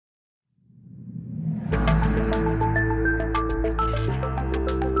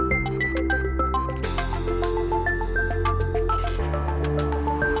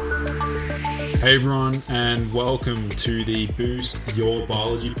Hey everyone, and welcome to the Boost Your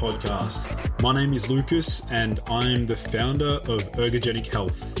Biology podcast. My name is Lucas, and I'm the founder of Ergogenic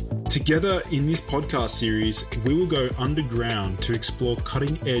Health. Together in this podcast series, we will go underground to explore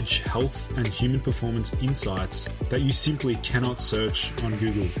cutting-edge health and human performance insights that you simply cannot search on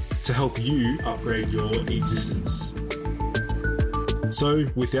Google to help you upgrade your existence. So,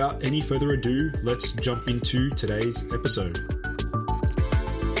 without any further ado, let's jump into today's episode.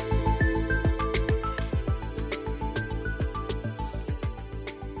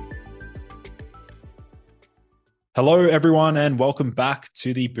 Hello, everyone, and welcome back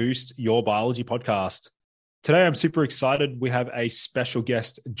to the Boost Your Biology podcast. Today, I'm super excited. We have a special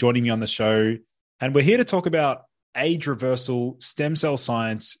guest joining me on the show, and we're here to talk about age reversal, stem cell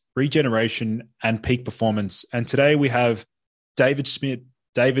science, regeneration, and peak performance. And today we have David Schmidt.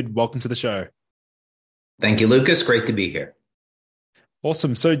 David, welcome to the show. Thank you, Lucas. Great to be here.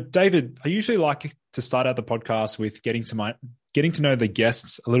 Awesome. So, David, I usually like to start out the podcast with getting to know the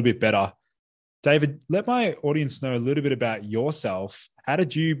guests a little bit better. David, let my audience know a little bit about yourself. How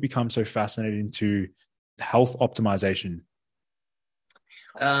did you become so fascinated into health optimization?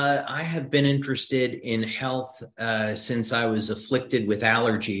 I have been interested in health since I was afflicted with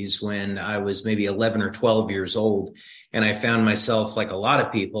allergies when I was maybe 11 or 12 years old. And I found myself, like a lot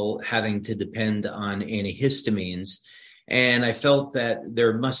of people, having to depend on antihistamines. And I felt that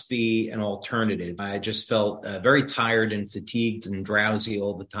there must be an alternative. I just felt very tired and fatigued and drowsy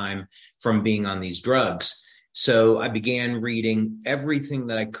all the time from being on these drugs. So I began reading everything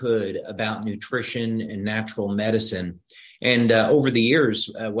that I could about nutrition and natural medicine. And over the years,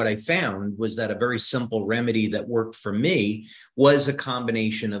 what I found was that a very simple remedy that worked for me was a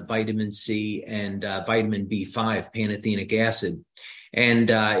combination of vitamin C and vitamin B5, pantothenic acid. And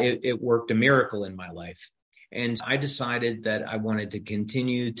it worked a miracle in my life. And I decided that I wanted to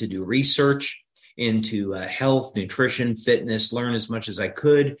continue to do research into health, nutrition, fitness, learn as much as I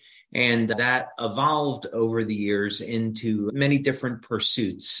could. And that evolved over the years into many different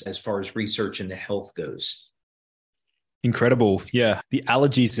pursuits as far as research into health goes. Incredible. Yeah. The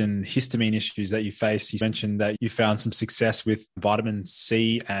allergies and histamine issues that you face, you mentioned that you found some success with vitamin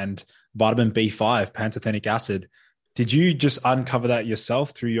C and vitamin B5, pantothenic acid. Did you just uncover that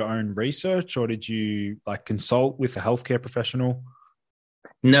yourself through your own research, or did you consult with a healthcare professional?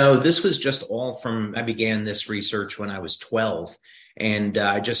 No, this was just all I began this research when I was 12, and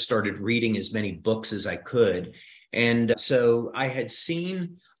I just started reading as many books as I could. And so I had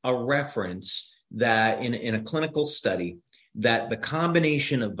seen a reference that in a clinical study that the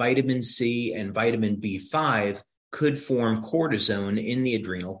combination of vitamin C and vitamin B5 could form cortisone in the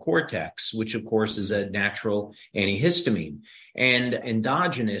adrenal cortex, which of course is a natural antihistamine. And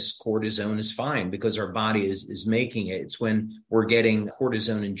endogenous cortisone is fine because our body is making it. It's when we're getting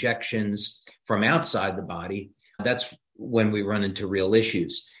cortisone injections from outside the body, that's when we run into real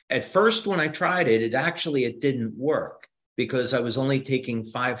issues. At first, when I tried it, it didn't work because I was only taking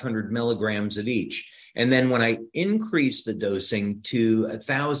 500 milligrams of each. And then when I increased the dosing to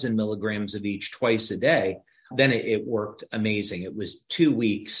 1,000 milligrams of each twice a day, then it worked amazing. It was 2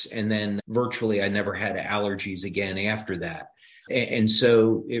 weeks, and then virtually I never had allergies again after that. And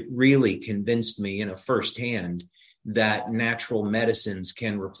so it really convinced me, firsthand, that natural medicines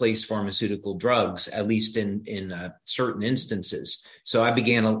can replace pharmaceutical drugs, at least in certain instances. So I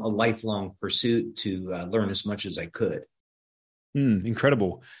began a lifelong pursuit to learn as much as I could.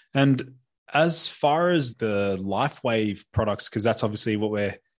 Incredible. And as far as the LifeWave products, because that's obviously what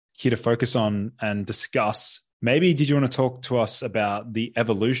we're here to focus on and discuss, maybe did you want to talk to us about the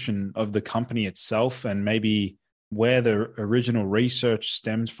evolution of the company itself and maybe where the original research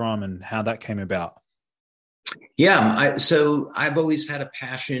stems from and how that came about? Yeah, so I've always had a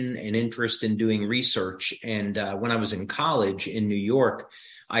passion and interest in doing research. And when I was in college in New York,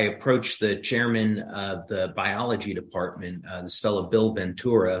 I approached the chairman of the biology department, this fellow, Bill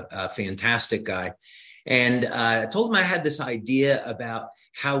Ventura, a fantastic guy. And I told him I had this idea about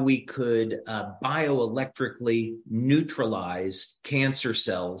how we could bioelectrically neutralize cancer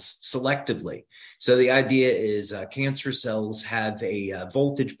cells selectively. So the idea is cancer cells have a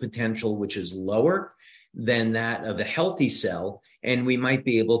voltage potential which is lower than that of a healthy cell, and we might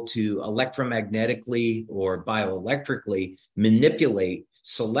be able to electromagnetically or bioelectrically manipulate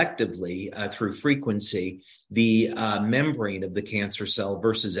selectively through frequency the membrane of the cancer cell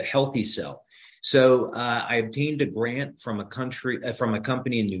versus a healthy cell. So I obtained a grant from a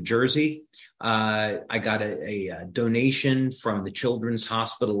company in New Jersey. I got a donation from the Children's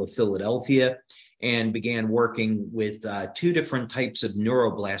Hospital of Philadelphia and began working with two different types of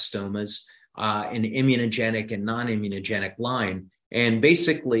neuroblastomas, an immunogenic and non-immunogenic line. And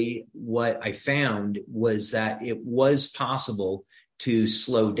basically what I found was that it was possible to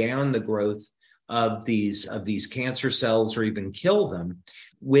slow down the growth of these cancer cells or even kill them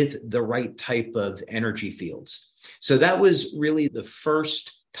with the right type of energy fields. So that was really the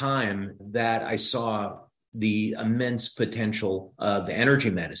first time that I saw the immense potential of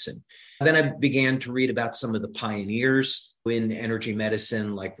energy medicine. Then I began to read about some of the pioneers in energy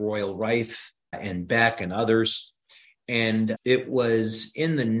medicine like Royal Rife and Beck and others. And it was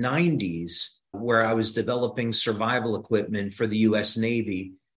in the 90s where I was developing survival equipment for the US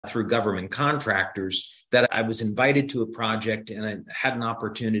Navy through government contractors that I was invited to a project, and I had an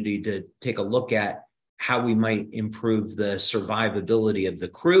opportunity to take a look at how we might improve the survivability of the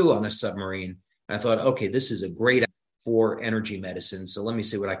crew on a submarine. And I thought, okay, this is a great for energy medicine. So let me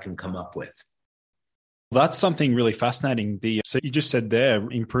see what I can come up with. That's something really fascinating. So you just said there,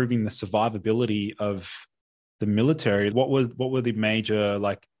 improving the survivability of the military. What were the major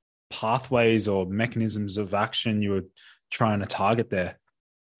pathways or mechanisms of action you were trying to target there?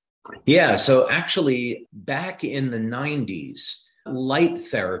 Yeah, so actually back in the 90s, light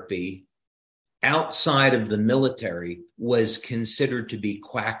therapy outside of the military was considered to be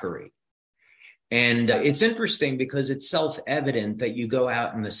quackery. And it's interesting because it's self-evident that you go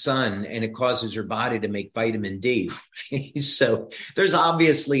out in the sun and it causes your body to make vitamin D. So there's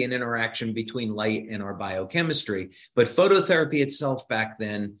obviously an interaction between light and our biochemistry. But phototherapy itself back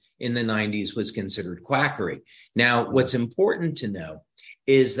then in the 90s was considered quackery. Now, what's important to know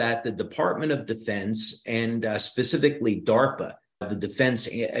is that the Department of Defense and specifically DARPA, the Defense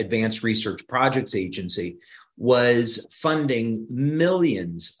Advanced Research Projects Agency, was funding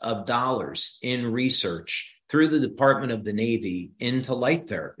millions of dollars in research through the Department of the Navy into light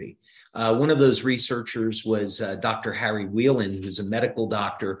therapy. One of those researchers was Dr. Harry Whelan, who's a medical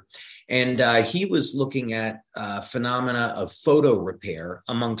doctor, and he was looking at phenomena of photo repair,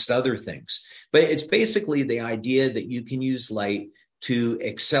 amongst other things. But it's basically the idea that you can use light to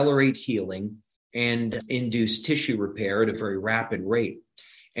accelerate healing and induce tissue repair at a very rapid rate.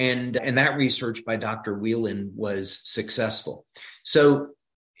 And that research by Dr. Whelan was successful. So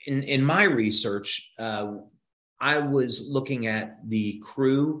in my research, I was looking at the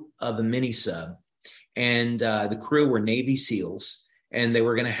crew of a mini sub, and the crew were Navy SEALs, and they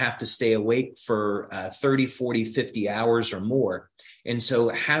were going to have to stay awake for 30, 40, 50 hours or more. And so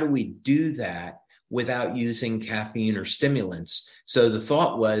how do we do that without using caffeine or stimulants? So the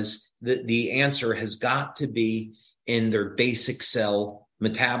thought was that the answer has got to be in their basic cell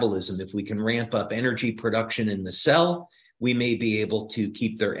metabolism. If we can ramp up energy production in the cell, we may be able to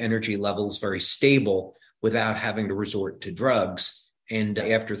keep their energy levels very stable without having to resort to drugs. And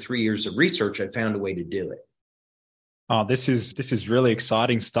after 3 years of research, I found a way to do it. Oh, this is really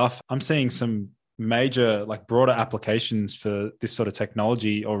exciting stuff. I'm seeing some major, broader applications for this sort of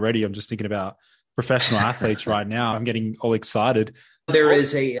technology already. I'm just thinking about professional athletes right now. I'm getting all excited.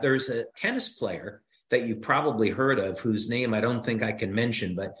 There's a tennis player that you probably heard of, whose name I don't think I can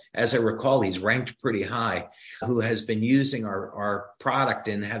mention, but as I recall, he's ranked pretty high, who has been using our product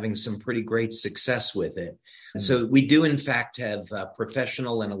and having some pretty great success with it. So we do, in fact, have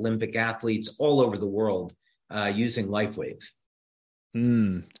professional and Olympic athletes all over the world using LifeWave.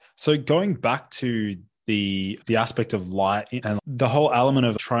 So going back to the aspect of light and the whole element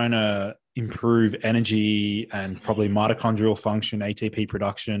of trying to improve energy and probably mitochondrial function, ATP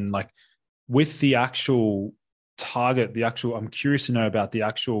production, with the actual target, I'm curious to know about the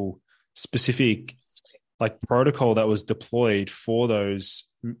actual specific protocol that was deployed for those,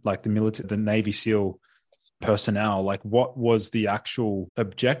 the military, the Navy SEAL personnel. What was the actual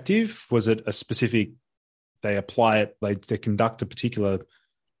objective? Was it a specific, they apply it, they conduct a particular,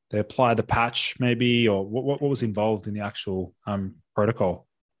 they apply the patch maybe, or what was involved in the actual protocol?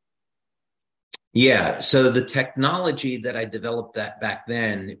 Yeah, so the technology that I developed that back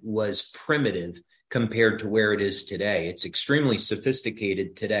then was primitive compared to where it is today. It's extremely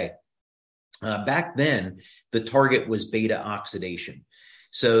sophisticated today. Back then, the target was beta oxidation.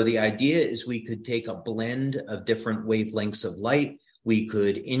 So the idea is we could take a blend of different wavelengths of light. We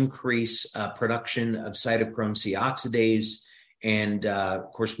could increase production of cytochrome C oxidase. And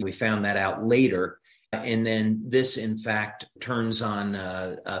of course, we found that out later. And then this, in fact, turns on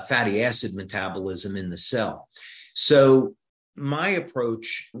fatty acid metabolism in the cell. So my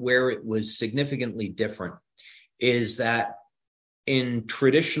approach, where it was significantly different, is that in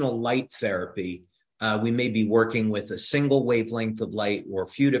traditional light therapy, we may be working with a single wavelength of light or a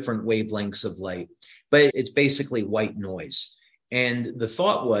few different wavelengths of light, but it's basically white noise. And the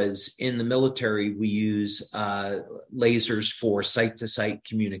thought was, in the military, we use lasers for site-to-site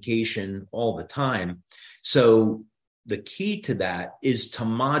communication all the time. So the key to that is to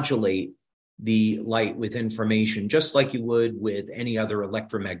modulate the light with information, just like you would with any other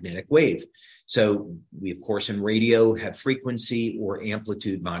electromagnetic wave. So we, of course, in radio have frequency or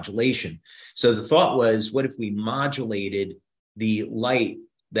amplitude modulation. So the thought was, what if we modulated the light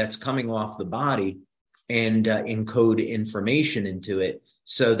that's coming off the body and encode information into it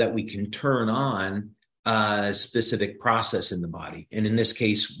so that we can turn on a specific process in the body? And in this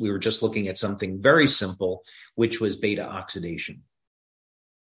case, we were just looking at something very simple, which was beta oxidation.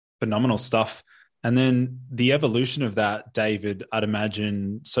 Phenomenal stuff. And then the evolution of that, David, I'd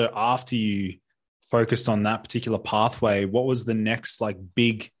imagine. So after you focused on that particular pathway, what was the next like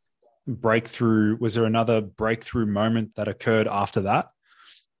big breakthrough? Was there another breakthrough moment that occurred after that?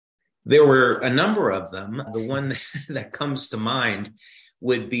 There were a number of them. The one that comes to mind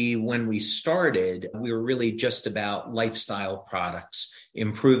would be when we started, we were really just about lifestyle products,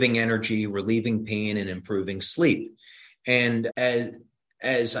 improving energy, relieving pain, and improving sleep. And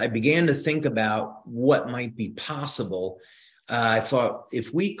as I began to think about what might be possible, I thought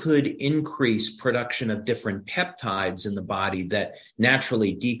if we could increase production of different peptides in the body that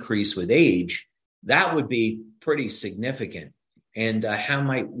naturally decrease with age, that would be pretty significant. And how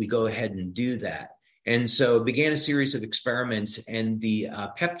might we go ahead and do that? And so began a series of experiments, and the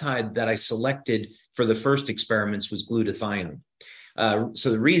peptide that I selected for the first experiments was glutathione. So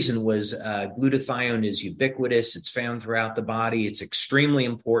the reason was glutathione is ubiquitous. It's found throughout the body. It's extremely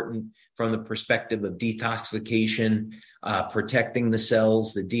important from the perspective of detoxification, protecting the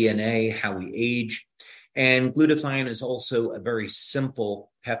cells, the DNA, how we age. And glutathione is also a very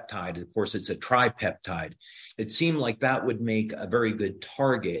simple peptide. Of course, it's a tripeptide. It seemed like that would make a very good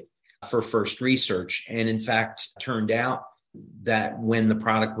target for first research. And in fact, turned out that when the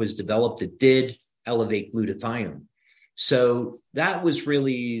product was developed, it did elevate glutathione. So that was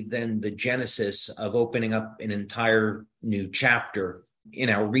really then the genesis of opening up an entire new chapter in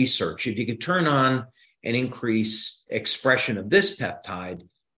our research. If you could turn on and increase expression of this peptide,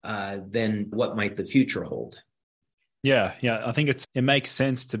 then what might the future hold? Yeah. I think it makes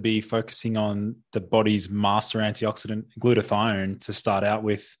sense to be focusing on the body's master antioxidant, glutathione, to start out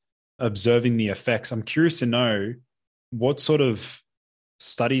with, observing the effects. I'm curious to know, what sort of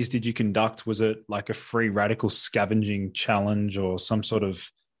studies did you conduct? Was it like a free radical scavenging challenge or some sort of,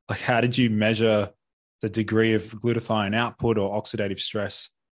 like, how did you measure the degree of glutathione output or oxidative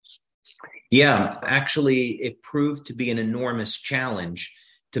stress? Yeah, actually, it proved to be an enormous challenge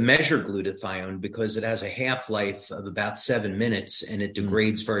to measure glutathione because it has a half-life of about 7 minutes and it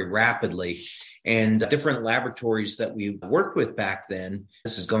degrades very rapidly. And different laboratories that we worked with back then,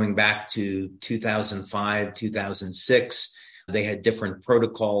 this is going back to 2005, 2006, they had different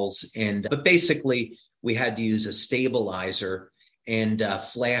protocols. But basically, we had to use a stabilizer and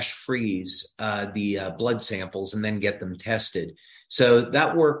flash freeze the blood samples and then get them tested. So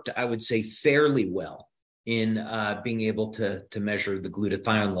that worked, I would say, fairly well in being able to measure the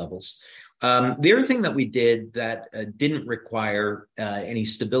glutathione levels. The other thing that we did that didn't require any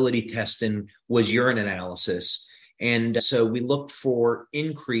stability testing was urine analysis. And so we looked for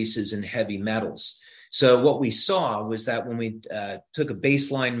increases in heavy metals. So what we saw was that when we took a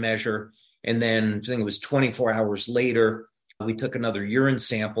baseline measure, and then I think it was 24 hours later, we took another urine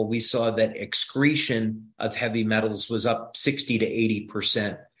sample, we saw that excretion of heavy metals was up 60 to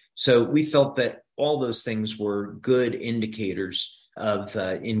 80%. So we felt that all those things were good indicators of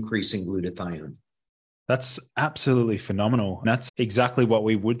increasing glutathione. That's absolutely phenomenal. And that's exactly what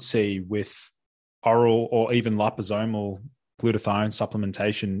we would see with oral or even liposomal glutathione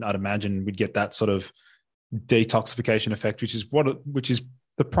supplementation. I'd imagine we'd get that sort of detoxification effect, which is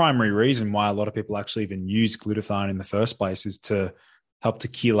the primary reason why a lot of people actually even use glutathione in the first place, is to help to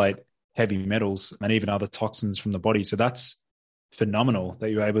chelate heavy metals and even other toxins from the body. So that's phenomenal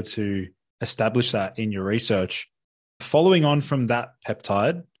that you're able to establish that in your research. Following on from that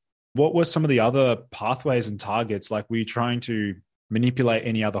peptide, what were some of the other pathways and targets? Like, were you trying to manipulate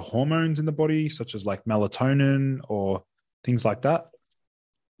any other hormones in the body, such as like melatonin or things like that?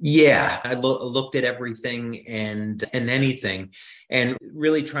 Yeah, I looked at everything and anything, and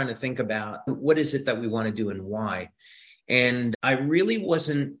really trying to think about what is it that we want to do and why. And I really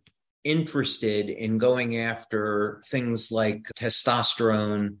wasn't interested in going after things like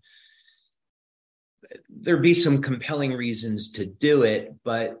testosterone. There'd be some compelling reasons to do it,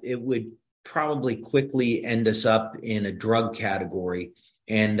 but it would probably quickly end us up in a drug category.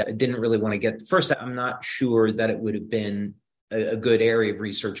 And I didn't really want to get, first, I'm not sure that it would have been a good area of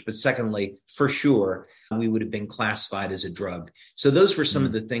research. But secondly, for sure, we would have been classified as a drug. So those were some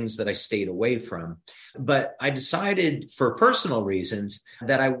of the things that I stayed away from. But I decided for personal reasons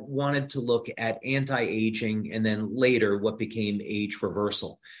that I wanted to look at anti-aging and then later what became age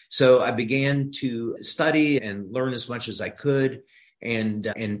reversal. So I began to study and learn as much as I could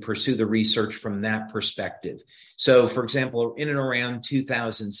and pursue the research from that perspective. So, for example, in and around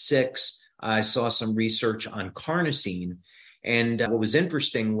 2006, I saw some research on carnosine. And what was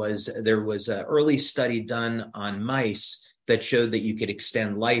interesting was there was an early study done on mice that showed that you could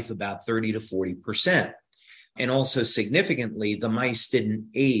extend life about 30 to 40%. And also significantly, the mice didn't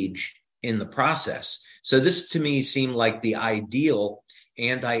age in the process. So this to me seemed like the ideal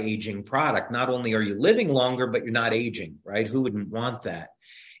anti-aging product. Not only are you living longer, but you're not aging, right? Who wouldn't want that?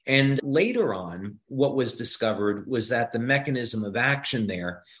 And later on, what was discovered was that the mechanism of action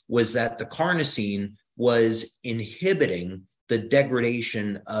there was that the carnosine was inhibiting the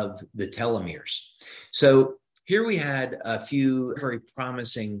degradation of the telomeres. So here we had a few very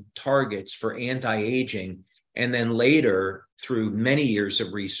promising targets for anti-aging. And then later, through many years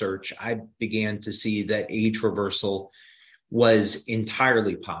of research, I began to see that age reversal was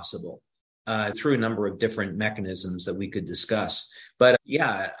entirely possible through a number of different mechanisms that we could discuss. But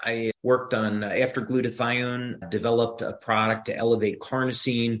yeah, I worked on, after glutathione, developed a product to elevate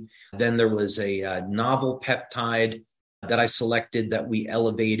carnosine. Then there was a novel peptide that I selected that we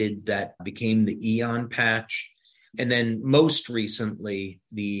elevated that became the Eon patch. And then most recently,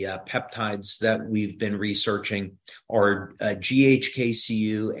 the peptides that we've been researching are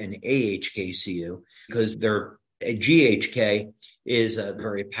GHKCU and AHKCU, because GHK is a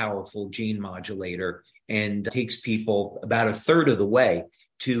very powerful gene modulator and takes people about a third of the way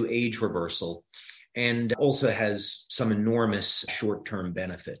to age reversal, and also has some enormous short-term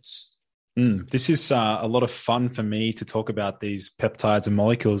benefits. This is a lot of fun for me to talk about these peptides and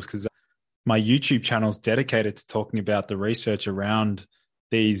molecules, because my YouTube channel is dedicated to talking about the research around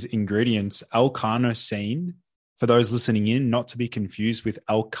these ingredients. L-carnosine, for those listening in, not to be confused with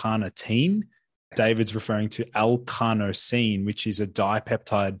L-carnitine. David's referring to L-carnosine, which is a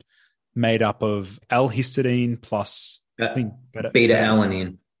dipeptide made up of L-histidine plus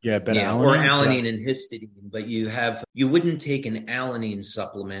beta-alanine. Yeah, beta-alanine. Or alanine and histidine, but you wouldn't take an alanine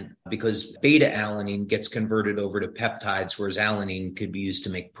supplement because beta-alanine gets converted over to peptides, whereas alanine could be used to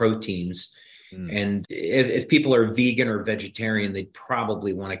make proteins. And if people are vegan or vegetarian, they'd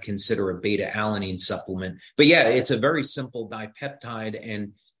probably want to consider a beta-alanine supplement. But yeah, it's a very simple dipeptide,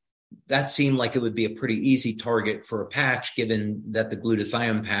 and that seemed like it would be a pretty easy target for a patch, given that the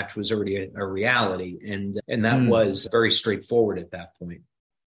glutathione patch was already a reality. And that was very straightforward at that point.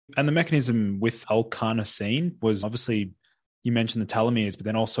 And the mechanism with L-carnosine was obviously, you mentioned the telomeres, but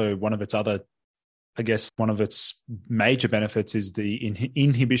then also one of its major benefits is the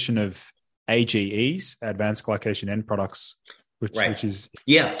inhibition of AGEs, advanced glycation end products, which is...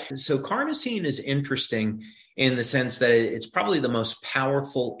 Yeah. So carnosine is interesting in the sense that it's probably the most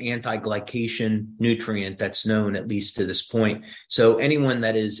powerful anti-glycation nutrient that's known, at least to this point. So anyone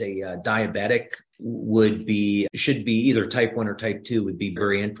that is a diabetic should be either type 1 or type 2 would be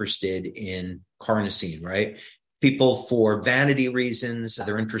very interested in carnosine, right? People for vanity reasons,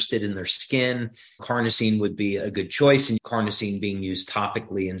 they're interested in their skin. Carnosine would be a good choice, and carnosine being used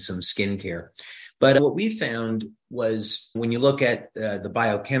topically in some skincare. But what we found was when you look at the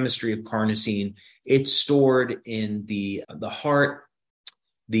biochemistry of carnosine, it's stored in the heart,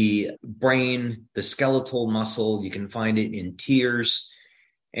 the brain, the skeletal muscle. You can find it in tears.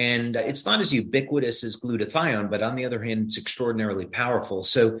 And it's not as ubiquitous as glutathione, but on the other hand, it's extraordinarily powerful.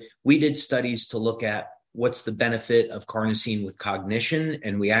 So we did studies to look at what's the benefit of carnosine with cognition.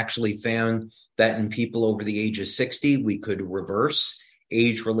 And we actually found that in people over the age of 60, we could reverse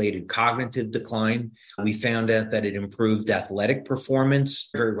age-related cognitive decline. We found out that it improved athletic performance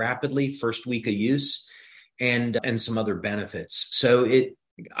very rapidly, first week of use, and some other benefits. So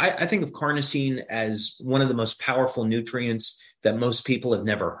I think of carnosine as one of the most powerful nutrients that most people have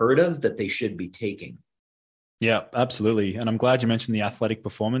never heard of that they should be taking. Yeah, absolutely. And I'm glad you mentioned the athletic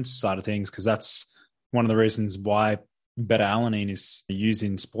performance side of things, because that's one of the reasons why beta-alanine is used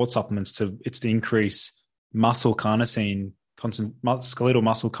in sports supplements. It's to increase muscle carnosine, skeletal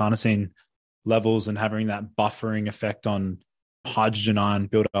muscle carnosine levels, and having that buffering effect on hydrogen ion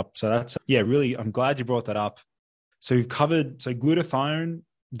buildup. So that's, really, I'm glad you brought that up. So you've covered, glutathione,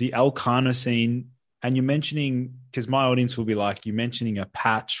 the L-carnosine, and you're mentioning, because my audience will be like, you're mentioning a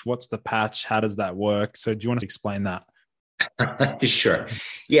patch. What's the patch? How does that work? So do you want to explain that? Sure.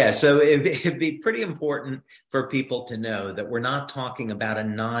 Yeah. So it'd be pretty important for people to know that we're not talking about a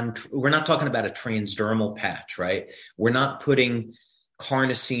transdermal patch, right? We're not putting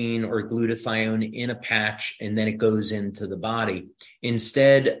carnosine or glutathione in a patch and then it goes into the body.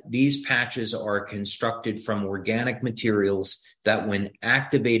 Instead, these patches are constructed from organic materials that, when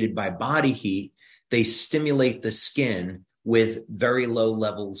activated by body heat, they stimulate the skin with very low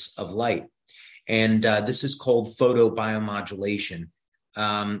levels of light. And this is called photobiomodulation.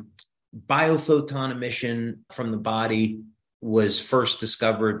 Biophoton emission from the body was first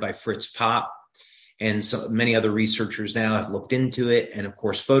discovered by Fritz Popp, and so many other researchers now have looked into it. And of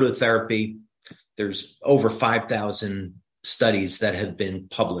course, phototherapy, there's over 5,000 studies that have been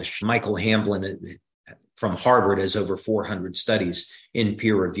published. Michael Hamblin from Harvard has over 400 studies in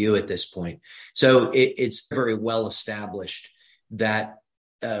peer review at this point. So it's very well established that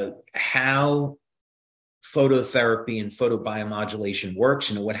how phototherapy and photobiomodulation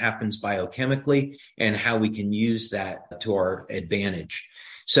works, what happens biochemically, and how we can use that to our advantage.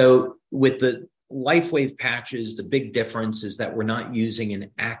 So with the LifeWave patches, the big difference is that we're not using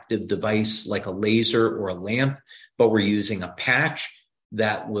an active device like a laser or a lamp, but we're using a patch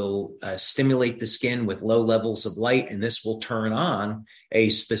that will stimulate the skin with low levels of light, and this will turn on a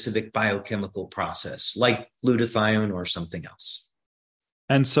specific biochemical process like glutathione or something else.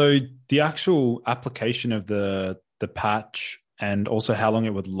 And so the actual application of the patch and also how long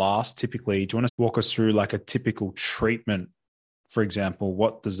it would last typically, do you want to walk us through like a typical treatment, for example?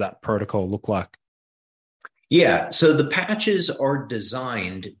 What does that protocol look like? Yeah, so the patches are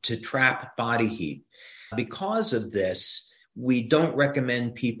designed to trap body heat. Because of this, we don't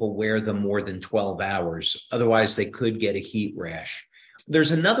recommend people wear them more than 12 hours. Otherwise, they could get a heat rash.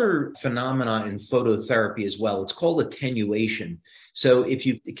 There's another phenomenon in phototherapy as well. It's called attenuation. So if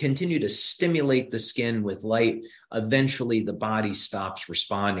you continue to stimulate the skin with light, eventually the body stops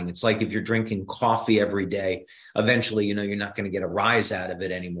responding. It's like if you're drinking coffee every day, eventually, you're not going to get a rise out of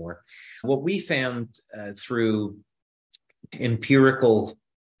it anymore. What we found through empirical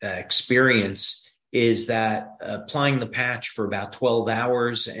experience is that applying the patch for about 12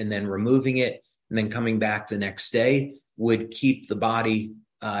 hours and then removing it and then coming back the next day would keep the body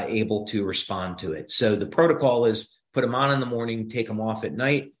able to respond to it. So the protocol is put them on in the morning, take them off at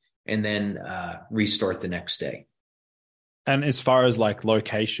night, and then restart the next day. And as far as like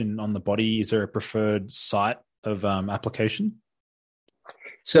location on the body, is there a preferred site of application?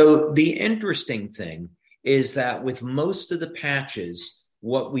 So the interesting thing is that with most of the patches,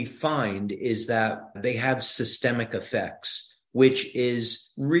 what we find is that they have systemic effects, which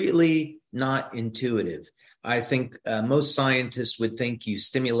is really not intuitive. I think most scientists would think you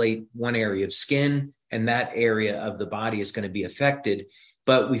stimulate one area of skin and that area of the body is going to be affected.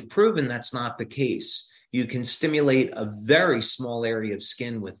 But we've proven that's not the case. You can stimulate a very small area of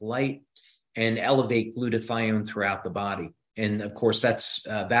skin with light and elevate glutathione throughout the body. And of course, that's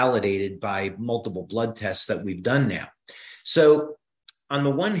validated by multiple blood tests that we've done now. So on the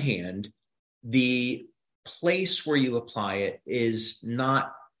one hand, the place where you apply it is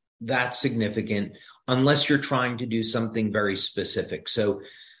not that significant unless you're trying to do something very specific. So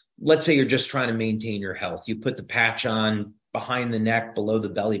let's say you're just trying to maintain your health. You put the patch on behind the neck, below the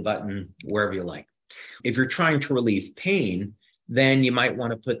belly button, wherever you like. If you're trying to relieve pain, then you might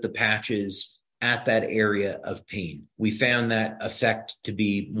want to put the patches at that area of pain. We found that effect to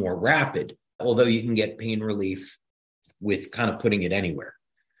be more rapid, although you can get pain relief with kind of putting it anywhere.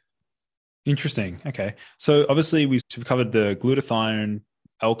 Interesting. Okay. So obviously we've covered the glutathione,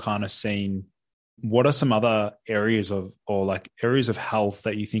 L-carnosine. What are some other areas of health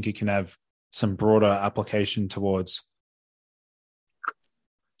that you think it can have some broader application towards?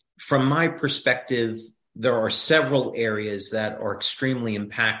 From my perspective, there are several areas that are extremely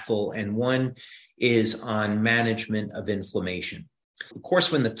impactful, and one is on management of inflammation. Of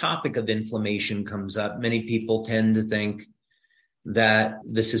course, when the topic of inflammation comes up, many people tend to think that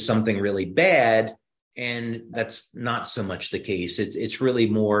this is something really bad, and that's not so much the case. It's really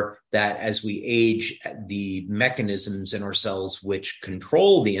more that as we age, the mechanisms in our cells which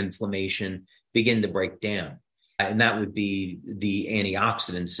control the inflammation begin to break down. And that would be the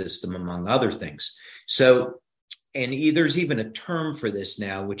antioxidant system, among other things. So, there's even a term for this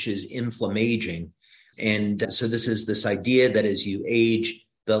now, which is inflammaging. And so this is this idea that as you age,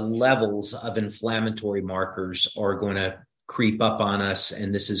 the levels of inflammatory markers are going to creep up on us,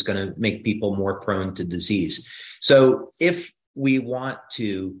 and this is going to make people more prone to disease. So if we want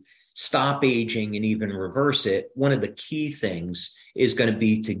to stop aging and even reverse it, one of the key things is going to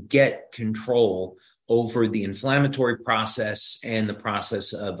be to get control over the inflammatory process and the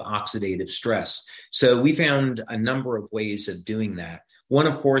process of oxidative stress. So we found a number of ways of doing that. One,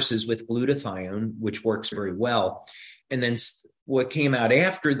 of course, is with glutathione, which works very well. And then what came out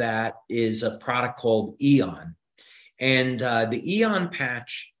after that is a product called Eon. And the Eon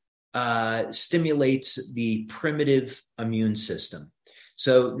patch stimulates the primitive immune system.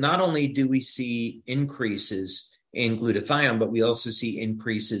 So not only do we see increases in glutathione, but we also see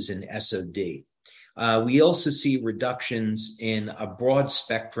increases in SOD. We also see reductions in a broad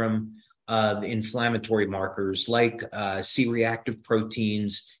spectrum of inflammatory markers like C-reactive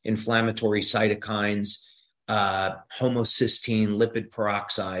proteins, inflammatory cytokines, homocysteine, lipid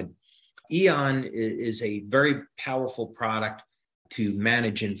peroxide. Eon is a very powerful product to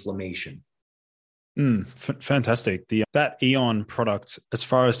manage inflammation. Fantastic. That Eon product, as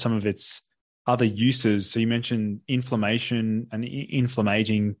far as some of its other uses, so you mentioned inflammation and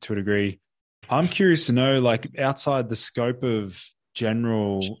inflammaging to a degree. I'm curious to know, like outside the scope of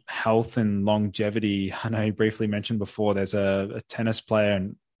general health and longevity, I know you briefly mentioned before there's a tennis player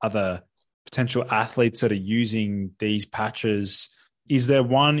and other potential athletes that are using these patches. Is there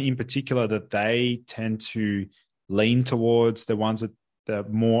one in particular that they tend to lean towards, the ones that are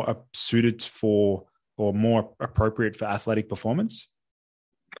more suited for or more appropriate for athletic performance?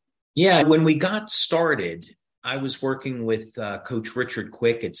 Yeah, when we got started, I was working with Coach Richard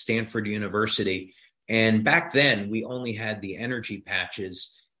Quick at Stanford University. And back then, we only had the energy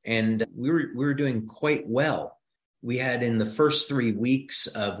patches, and we were doing quite well. We had in the first 3 weeks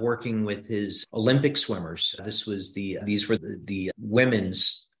of working with his Olympic swimmers. These were the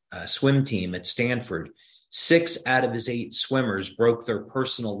women's swim team at Stanford. 6 out of his 8 swimmers broke their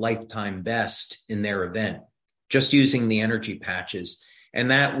personal lifetime best in their event, just using the energy patches.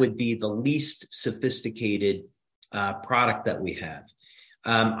 And that would be the least sophisticated product that we have.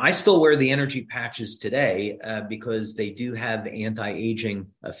 I still wear the energy patches today because they do have anti-aging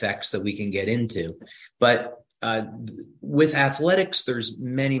effects that we can get into. But with athletics, there's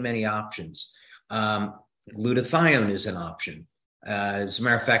many, many options. Glutathione is an option. As a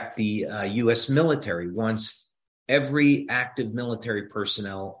matter of fact, the U.S. military wants every active military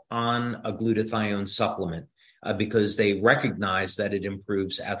personnel on a glutathione supplement because they recognize that it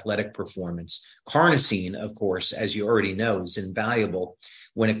improves athletic performance. Carnosine, of course, as you already know, is invaluable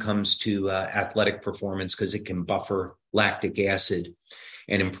when it comes to athletic performance because it can buffer lactic acid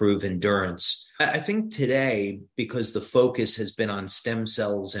and improve endurance. I think today, because the focus has been on stem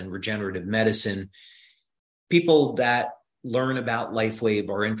cells and regenerative medicine, people that learn about LifeWave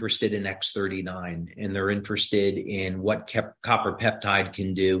are interested in X39, and they're interested in what copper peptide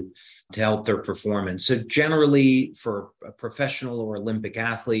can do to help their performance. So generally, for a professional or Olympic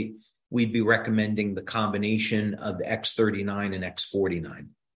athlete, we'd be recommending the combination of X39 and X49.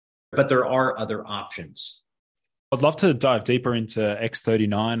 But there are other options. I'd love to dive deeper into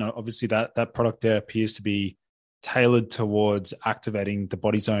X39. Obviously, that product there appears to be tailored towards activating the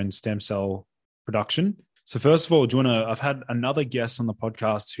body's own stem cell production. So first of all, I've had another guest on the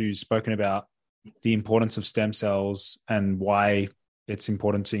podcast who's spoken about the importance of stem cells and why it's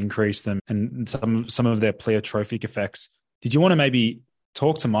important to increase them and some of their pleiotropic effects. Did you want to maybe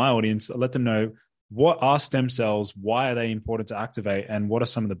talk to my audience, let them know what are stem cells, why are they important to activate, and what are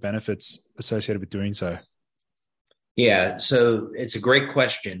some of the benefits associated with doing so? Yeah, so it's a great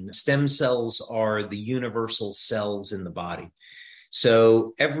question. Stem cells are the universal cells in the body.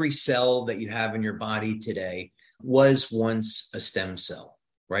 So every cell that you have in your body today was once a stem cell,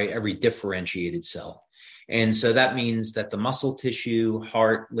 right? Every differentiated cell. And so that means that the muscle tissue,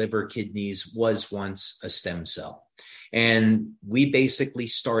 heart, liver, kidneys was once a stem cell. And we basically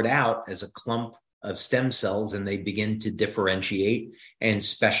start out as a clump of stem cells, and they begin to differentiate and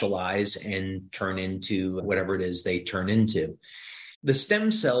specialize and turn into whatever it is they turn into. The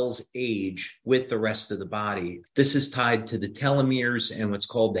stem cells age with the rest of the body. This is tied to the telomeres and what's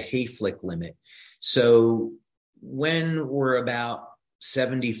called the Hayflick limit. So when we're about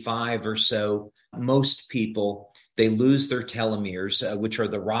 75 or so, most people, they lose their telomeres, which are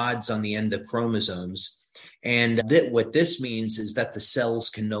the rods on the end of chromosomes. And what this means is that the cells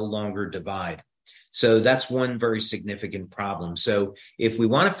can no longer divide. So that's one very significant problem. So if we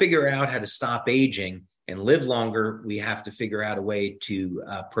want to figure out how to stop aging and live longer, we have to figure out a way to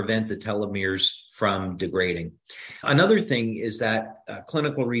prevent the telomeres from degrading. Another thing is that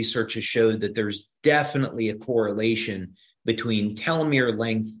clinical research has showed that there's definitely a correlation between telomere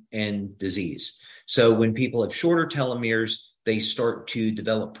length and disease. So when people have shorter telomeres, they start to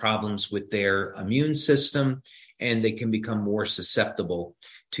develop problems with their immune system, and they can become more susceptible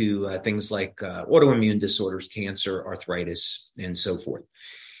to things like autoimmune disorders, cancer, arthritis, and so forth.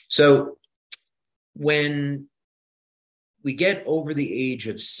 So When we get over the age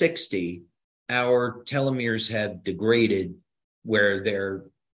of 60, our telomeres have degraded where they're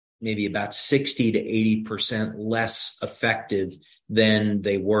maybe about 60 to 80% less effective than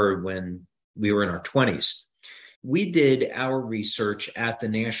they were when we were in our 20s. We did our research at the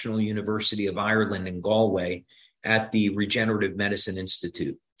National University of Ireland in Galway at the Regenerative Medicine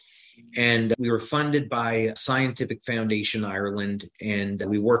Institute. And we were funded by Scientific Foundation Ireland, and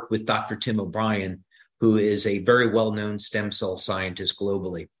we worked with Dr. Tim O'Brien, who is a very well-known stem cell scientist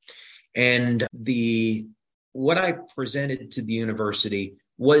globally. And what I presented to the university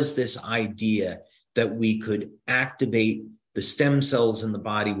was this idea that we could activate the stem cells in the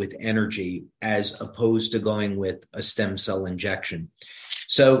body with energy as opposed to going with a stem cell injection.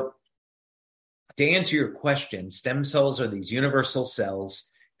 So to answer your question, stem cells are these universal cells.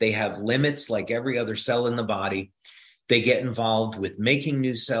 They have limits like every other cell in the body. They get involved with making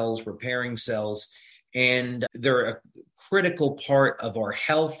new cells, repairing cells, and they're a critical part of our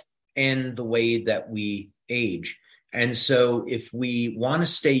health and the way that we age. And so if we want to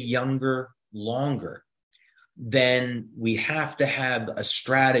stay younger longer, then we have to have a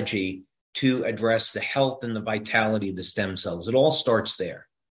strategy to address the health and the vitality of the stem cells. It all starts there.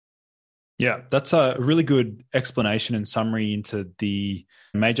 Yeah, that's a really good explanation and summary into the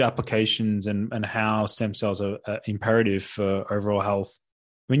major applications and how stem cells are imperative for overall health.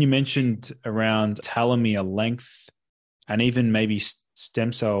 When you mentioned around telomere length and even maybe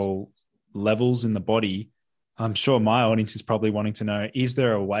stem cell levels in the body, I'm sure my audience is probably wanting to know, is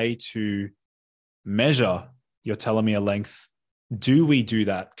there a way to measure your telomere length? Do we do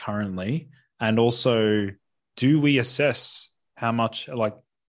that currently? And also, do we assess how much, like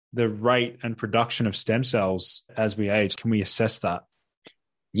the rate and production of stem cells as we age? Can we assess that?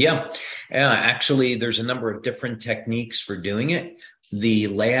 Yeah, actually, there's a number of different techniques for doing it. The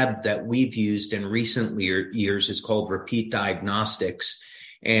lab that we've used in recent years is called Repeat Diagnostics,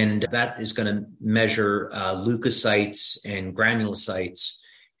 and that is going to measure leukocytes and granulocytes,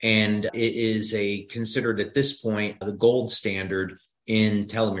 and it is considered at this point the gold standard in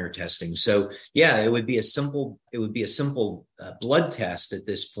telomere testing. So yeah, it would be a simple blood test at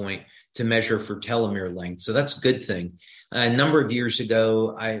this point to measure for telomere length. So that's a good thing. A number of years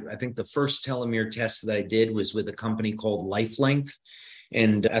ago, I think the first telomere test that I did was with a company called LifeLength.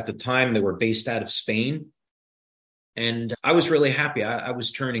 And at the time, they were based out of Spain. And I was really happy. I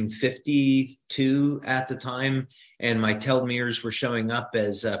was turning 52 at the time, and my telomeres were showing up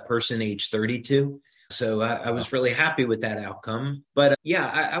as a person age 32. So I was really happy with that outcome. But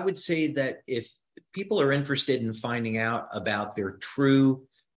yeah, I would say that if people are interested in finding out about their true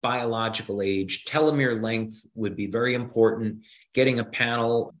biological age, telomere length would be very important. Getting a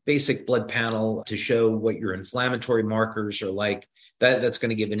panel, basic blood panel, to show what your inflammatory markers are like, that's going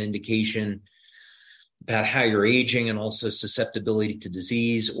to give an indication about how you're aging and also susceptibility to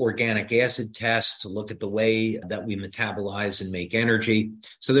disease. Organic acid tests to look at the way that we metabolize and make energy.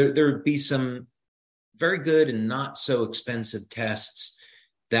 So there would be some very good and not so expensive tests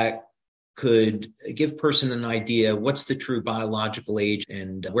that could give person an idea what's the true biological age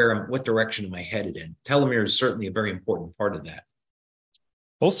and what direction am I headed in. Telomere is certainly a very important part of that.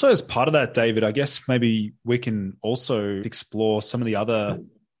 Also, as part of that, David, I guess maybe we can also explore some of the other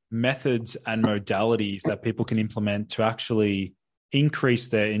methods and modalities that people can implement to actually increase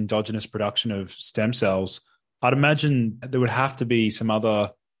their endogenous production of stem cells. I'd imagine there would have to be some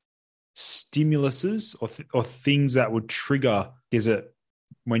other stimuluses or things that would trigger. Is it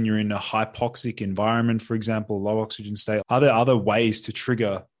when you're in a hypoxic environment, for example, low oxygen state? Are there other ways to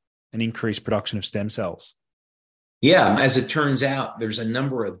trigger an increased production of stem cells? Yeah, as it turns out, there's a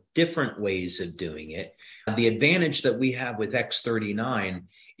number of different ways of doing it. The advantage that we have with X39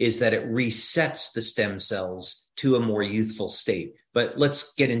 is that it resets the stem cells to a more youthful state. But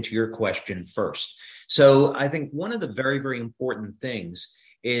let's get into your question first. So I think one of the very, very important things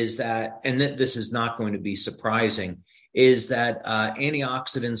is that, and this is not going to be surprising, is that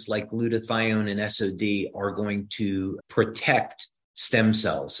antioxidants like glutathione and SOD are going to protect stem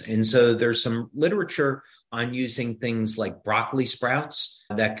cells. And so there's some literature on using things like broccoli sprouts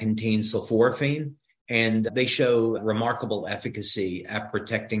that contain sulforaphane, and they show remarkable efficacy at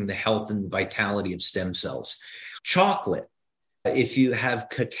protecting the health and vitality of stem cells. Chocolate, if you have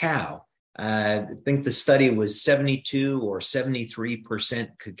cacao, I think the study was 72 or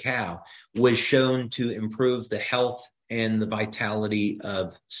 73% cacao, was shown to improve the health and the vitality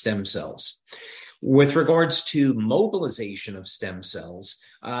of stem cells. With regards to mobilization of stem cells,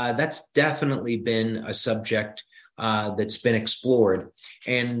 that's definitely been a subject that's been explored.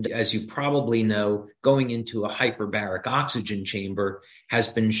 And as you probably know, going into a hyperbaric oxygen chamber has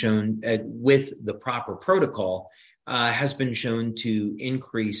been shown with the proper protocol, has been shown to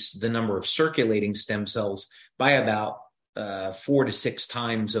increase the number of circulating stem cells by about 4 to 6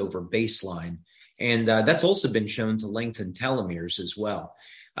 times over baseline. And that's also been shown to lengthen telomeres as well.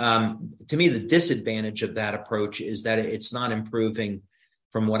 To me, the disadvantage of that approach is that it's not improving,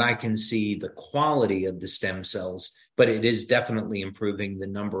 from what I can see, the quality of the stem cells, but it is definitely improving the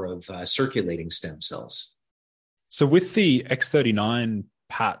number of circulating stem cells. So with the X39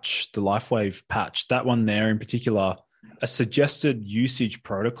 patch, the LifeWave patch, that one there in particular, a suggested usage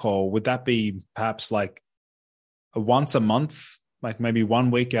protocol, would that be perhaps like a once a month, like maybe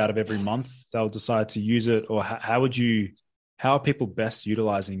 1 week out of every month they'll decide to use it? Or how are people best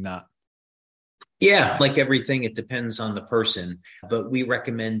utilizing that? Yeah, like everything, it depends on the person, but we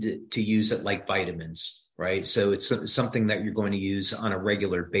recommend to use it like vitamins, right? So it's something that you're going to use on a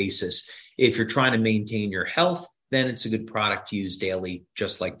regular basis. If you're trying to maintain your health, then it's a good product to use daily,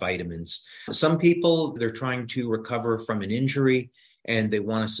 just like vitamins. Some people, they're trying to recover from an injury and they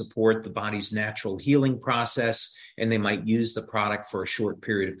want to support the body's natural healing process, and they might use the product for a short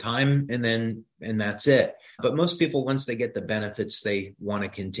period of time and that's it. But most people, once they get the benefits, they want to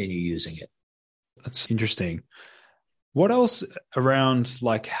continue using it. That's interesting. What else around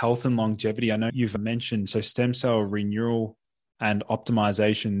like health and longevity? I know you've mentioned stem cell renewal and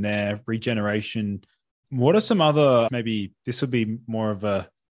optimization there, regeneration. What are some other, maybe this would be more of a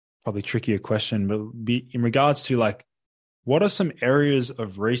probably trickier question, but in regards to like, what are some areas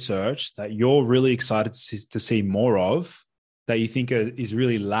of research that you're really excited to see more of that you think is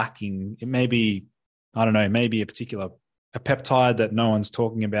really lacking? It may be, I don't know, maybe a peptide that no one's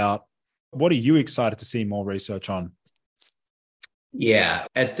talking about. What are you excited to see more research on? Yeah,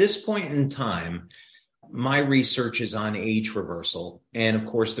 at this point in time, my research is on age reversal. And of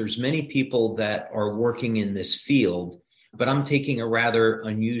course, there's many people that are working in this field, but I'm taking a rather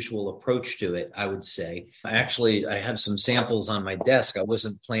unusual approach to it, I would say. I have some samples on my desk. I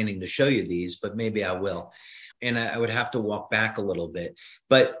wasn't planning to show you these, but maybe I will. And I would have to walk back a little bit.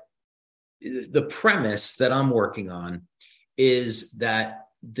 But the premise that I'm working on is that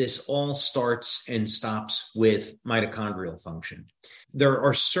this all starts and stops with mitochondrial function. There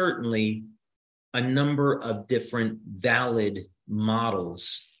are certainly a number of different valid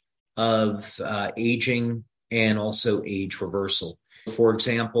models of aging and also age reversal. For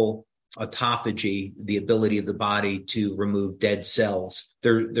example, autophagy, the ability of the body to remove dead cells.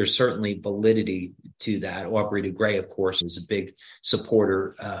 There's certainly validity to that. Aubrey de Grey, of course, is a big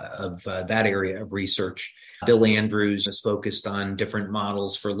supporter of that area of research. Bill Andrews is focused on different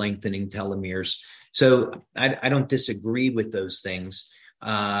models for lengthening telomeres. So I don't disagree with those things.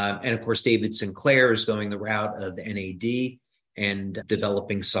 And of course, David Sinclair is going the route of NAD and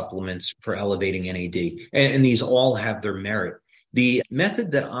developing supplements for elevating NAD. And these all have their merit. The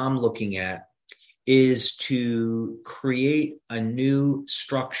method that I'm looking at is to create a new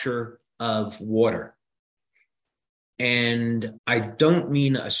structure of water. And I don't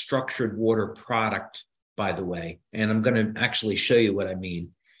mean a structured water product, by the way, and I'm going to actually show you what I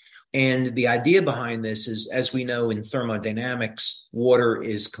mean. And the idea behind this is, as we know in thermodynamics, water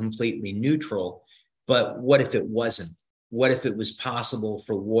is completely neutral, but what if it wasn't? What if it was possible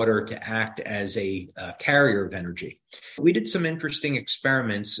for water to act as a carrier of energy? We did some interesting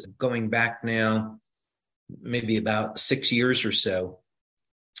experiments going back now, maybe about 6 years or so.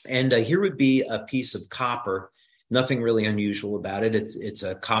 And here would be a piece of copper, nothing really unusual about it. It's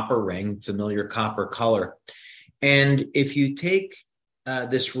a copper ring, familiar copper color. And if you take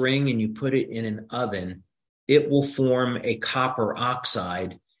this ring and you put it in an oven, it will form a copper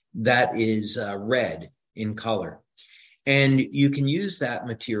oxide that is red in color. And you can use that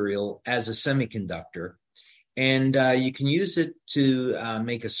material as a semiconductor, and you can use it to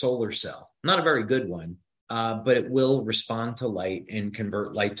make a solar cell. Not a very good one, but it will respond to light and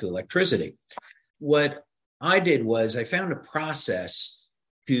convert light to electricity. What I did was I found a process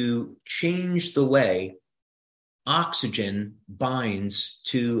to change the way oxygen binds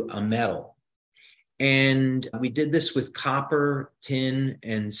to a metal. And we did this with copper, tin,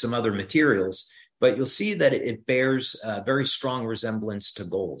 and some other materials. But you'll see that it bears a very strong resemblance to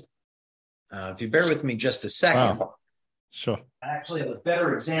gold. If you bear with me just a second. Wow. Sure. I actually have a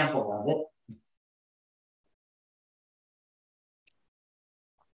better example of it.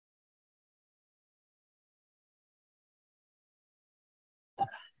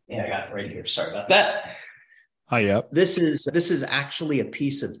 Yeah, I got it right here. Sorry about that. Oh, yeah. This is actually a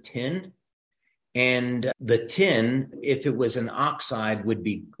piece of tin. And the tin, if it was an oxide, would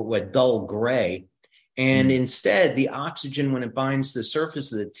be a dull gray. And instead, the oxygen, when it binds to the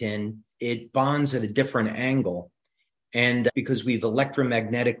surface of the tin, it bonds at a different angle. And because we've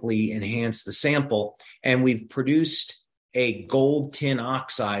electromagnetically enhanced the sample, and we've produced a gold tin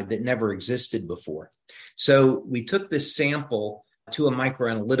oxide that never existed before. So we took this sample to a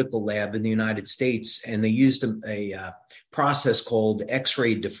microanalytical lab in the United States, and they used a process called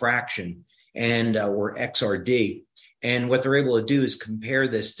X-ray diffraction and or XRD. And what they're able to do is compare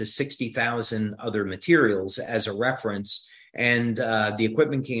this to 60,000 other materials as a reference. And the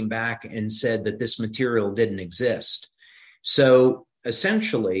equipment came back and said that this material didn't exist. So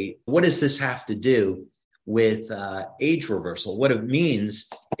essentially, what does this have to do with age reversal? What it means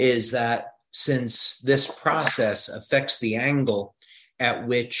is that since this process affects the angle at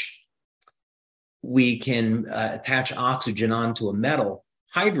which we can attach oxygen onto a metal,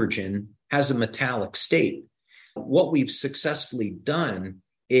 hydrogen has a metallic state. What we've successfully done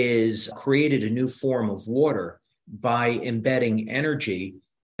is created a new form of water by embedding energy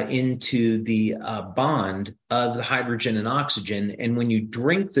into the bond of the hydrogen and oxygen. And when you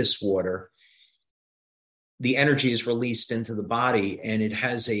drink this water, the energy is released into the body and it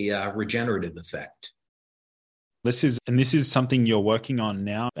has a regenerative effect. This is something you're working on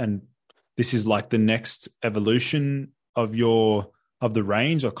now. And this is like the next evolution of the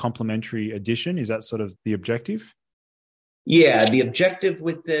range or complementary addition. Is that sort of the objective? Yeah, the objective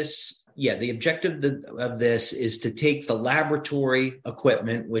with this, of this is to take the laboratory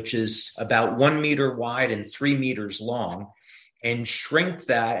equipment, which is about 1 meter wide and 3 meters long, and shrink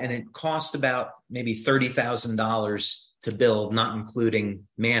that. And it cost about maybe $30,000 to build, not including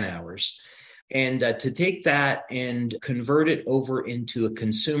man hours. And to take that and convert it over into a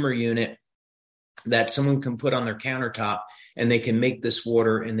consumer unit that someone can put on their countertop, and they can make this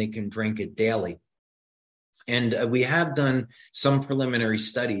water and they can drink it daily. And we have done some preliminary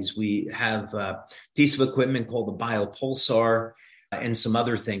studies. We have a piece of equipment called the biopulsar and some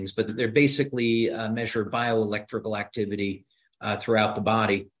other things, but they're basically measure bioelectrical activity throughout the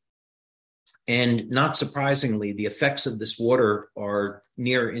body. And not surprisingly, the effects of this water are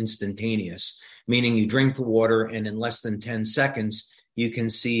near instantaneous, meaning you drink the water and in less than 10 seconds, you can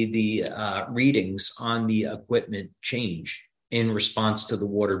see the readings on the equipment change in response to the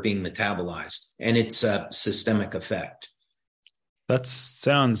water being metabolized. And it's a systemic effect. That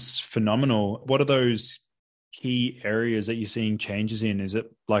sounds phenomenal. What are those key areas that you're seeing changes in? Is it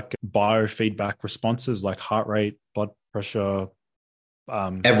like biofeedback responses like heart rate, blood pressure?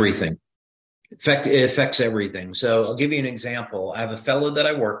 Everything. It affects everything. So I'll give you an example. I have a fellow that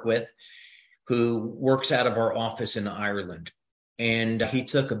I work with who works out of our office in Ireland. And he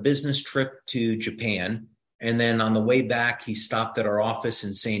took a business trip to Japan. And then on the way back, he stopped at our office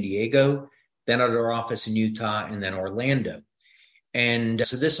in San Diego, then at our office in Utah, and then Orlando. And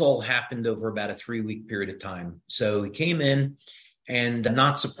so this all happened over about a 3-week period of time. So he came in, and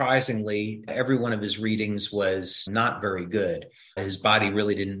not surprisingly, every one of his readings was not very good. His body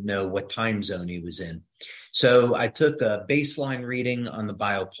really didn't know what time zone he was in. So I took a baseline reading on the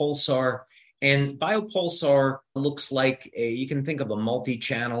biopulsar. And biopulsar looks like you can think of a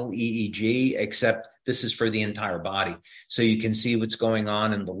multi-channel EEG, except this is for the entire body. So you can see what's going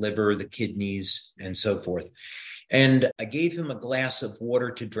on in the liver, the kidneys, and so forth. And I gave him a glass of water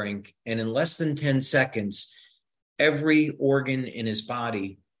to drink. And in less than 10 seconds, every organ in his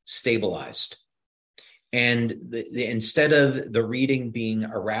body stabilized. And instead of the reading being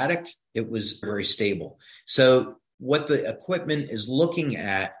erratic, it was very stable. So what the equipment is looking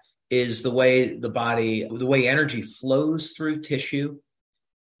at is the way energy flows through tissue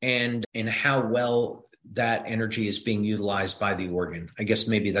and how well that energy is being utilized by the organ. I guess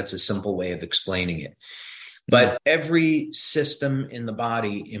maybe that's a simple way of explaining it. But every system in the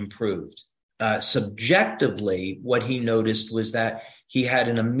body improved. Subjectively, what he noticed was that he had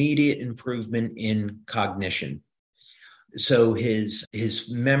an immediate improvement in cognition. So his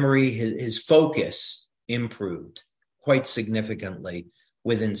memory, his focus improved quite significantly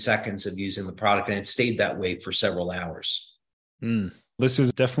within seconds of using the product, and it stayed that way for several hours. This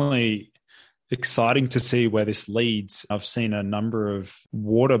is definitely exciting to see where this leads. I've seen a number of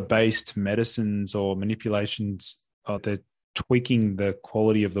water-based medicines or manipulations. They're tweaking the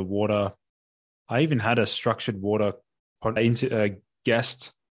quality of the water. I even had a structured water into a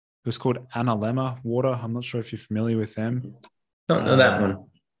guest. It was called Analemma water. I'm not sure if you're familiar with them. Don't know that one.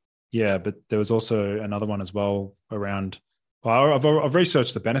 Yeah, but there was also another one as well around. Well, I've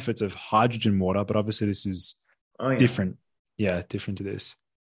researched the benefits of hydrogen water, but obviously this is different. Yeah, different to this.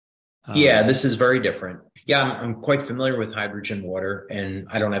 Yeah, this is very different. Yeah, I'm quite familiar with hydrogen water, and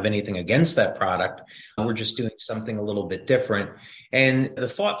I don't have anything against that product. We're just doing something a little bit different. And the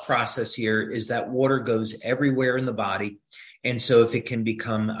thought process here is that water goes everywhere in the body. And so if it can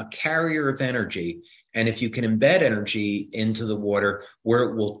become a carrier of energy, and if you can embed energy into the water where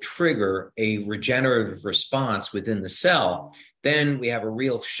it will trigger a regenerative response within the cell, then we have a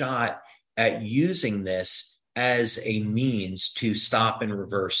real shot at using this as a means to stop and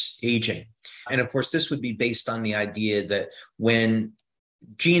reverse aging. And of course, this would be based on the idea that when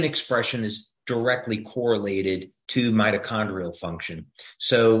gene expression is directly correlated to mitochondrial function.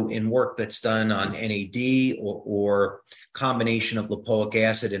 So in work that's done on NAD or combination of lipoic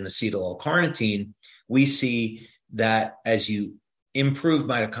acid and acetyl L-carnitine, we see that as you improve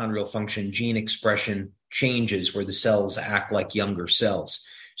mitochondrial function, gene expression changes where the cells act like younger cells.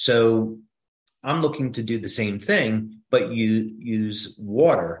 So I'm looking to do the same thing, but you use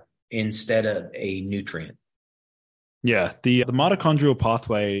water instead of a nutrient. Yeah, the mitochondrial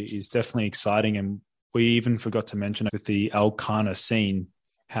pathway is definitely exciting. And we even forgot to mention with the L-carnosine,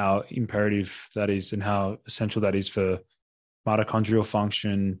 how imperative that is and how essential that is for mitochondrial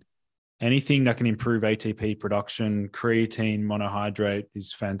function. Anything that can improve ATP production, creatine monohydrate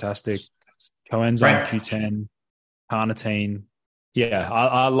is fantastic. Coenzyme Q10, carnitine. Yeah,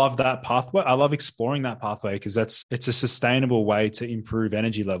 I love that pathway. I love exploring that pathway because it's a sustainable way to improve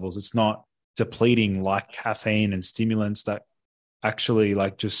energy levels. It's not depleting like caffeine and stimulants that actually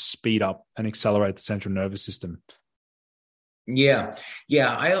like just speed up and accelerate the central nervous system. Yeah.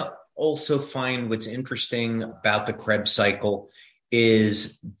 I also find what's interesting about the Krebs cycle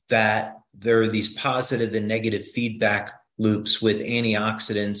is that there are these positive and negative feedback loops with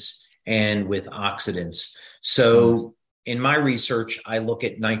antioxidants and with oxidants. So in my research, I look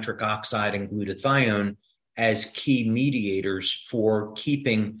at nitric oxide and glutathione as key mediators for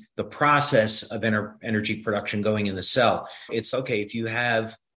keeping the process of energy production going in the cell. It's okay if you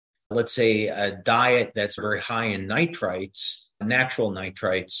have, let's say, a diet that's very high in nitrites, natural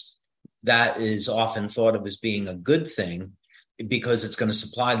nitrites, that is often thought of as being a good thing because it's going to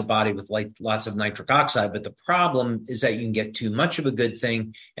supply the body with lots of nitric oxide. But the problem is that you can get too much of a good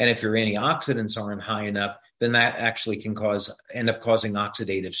thing. And if your antioxidants aren't high enough, then that actually can end up causing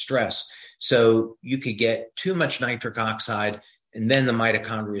oxidative stress. So you could get too much nitric oxide, and then the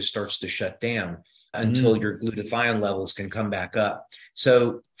mitochondria starts to shut down until your glutathione levels can come back up.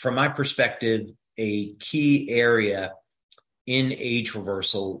 So from my perspective, a key area in age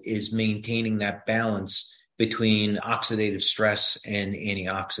reversal is maintaining that balance between oxidative stress and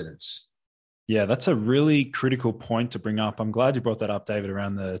antioxidants. Yeah, that's a really critical point to bring up. I'm glad you brought that up, David,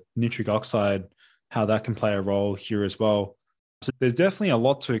 around the nitric oxide, how that can play a role here as well. So there's definitely a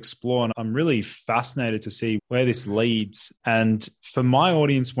lot to explore, and I'm really fascinated to see where this leads. And for my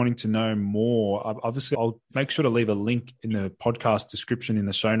audience wanting to know more, obviously I'll make sure to leave a link in the podcast description in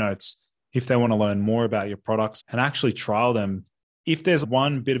the show notes if they want to learn more about your products and actually trial them. If there's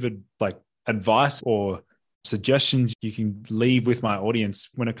one bit of advice or suggestions you can leave with my audience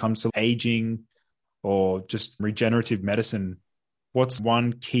when it comes to aging or just regenerative medicine, what's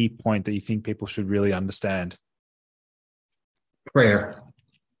one key point that you think people should really understand? Prayer.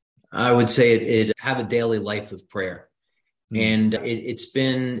 I would say it have a daily life of prayer. And it's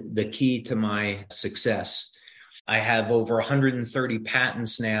been the key to my success. I have over 130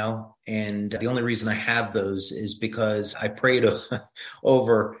 patents now. And the only reason I have those is because I prayed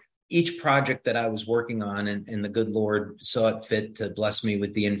over each project that I was working on, and the good Lord saw it fit to bless me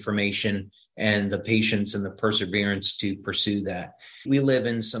with the information and the patience and the perseverance to pursue that. We live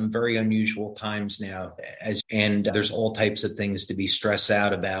in some very unusual times now, and there's all types of things to be stressed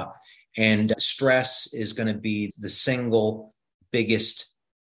out about. And stress is going to be the single biggest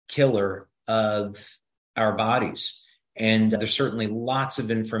killer of our bodies. And there's certainly lots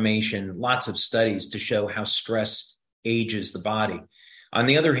of information, lots of studies to show how stress ages the body. On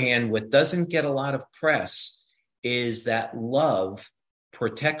the other hand, what doesn't get a lot of press is that love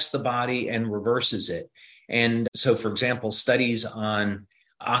protects the body and reverses it. And so, for example, studies on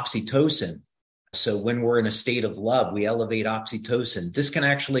oxytocin. So when we're in a state of love, we elevate oxytocin. This can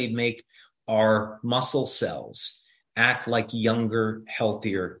actually make our muscle cells act like younger,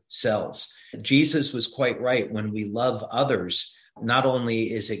 healthier cells. Jesus was quite right. When we love others, not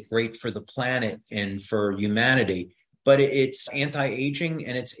only is it great for the planet and for humanity, but it's anti-aging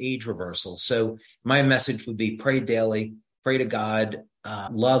and it's age reversal. So my message would be pray daily, pray to God,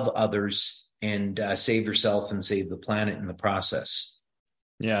 love others, and save yourself and save the planet in the process.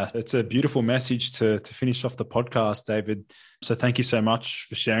 Yeah, it's a beautiful message to finish off the podcast, David. So thank you so much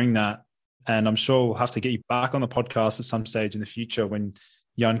for sharing that. And I'm sure we'll have to get you back on the podcast at some stage in the future when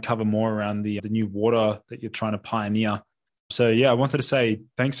you uncover more around the new water that you're trying to pioneer. So yeah, I wanted to say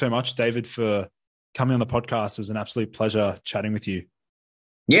thanks so much, David, for coming on the podcast. It was an absolute pleasure chatting with you.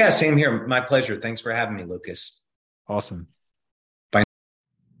 Yeah, same here. My pleasure. Thanks for having me, Lucas. Awesome. Bye.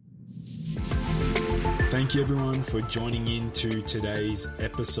 Thank you everyone for joining in to today's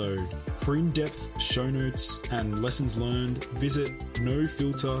episode. For in-depth show notes and lessons learned, visit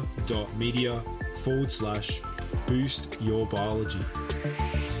nofilter.media/boost-your-biology.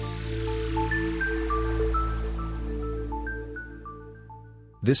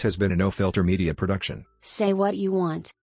 This has been a No Filter Media production. Say what you want.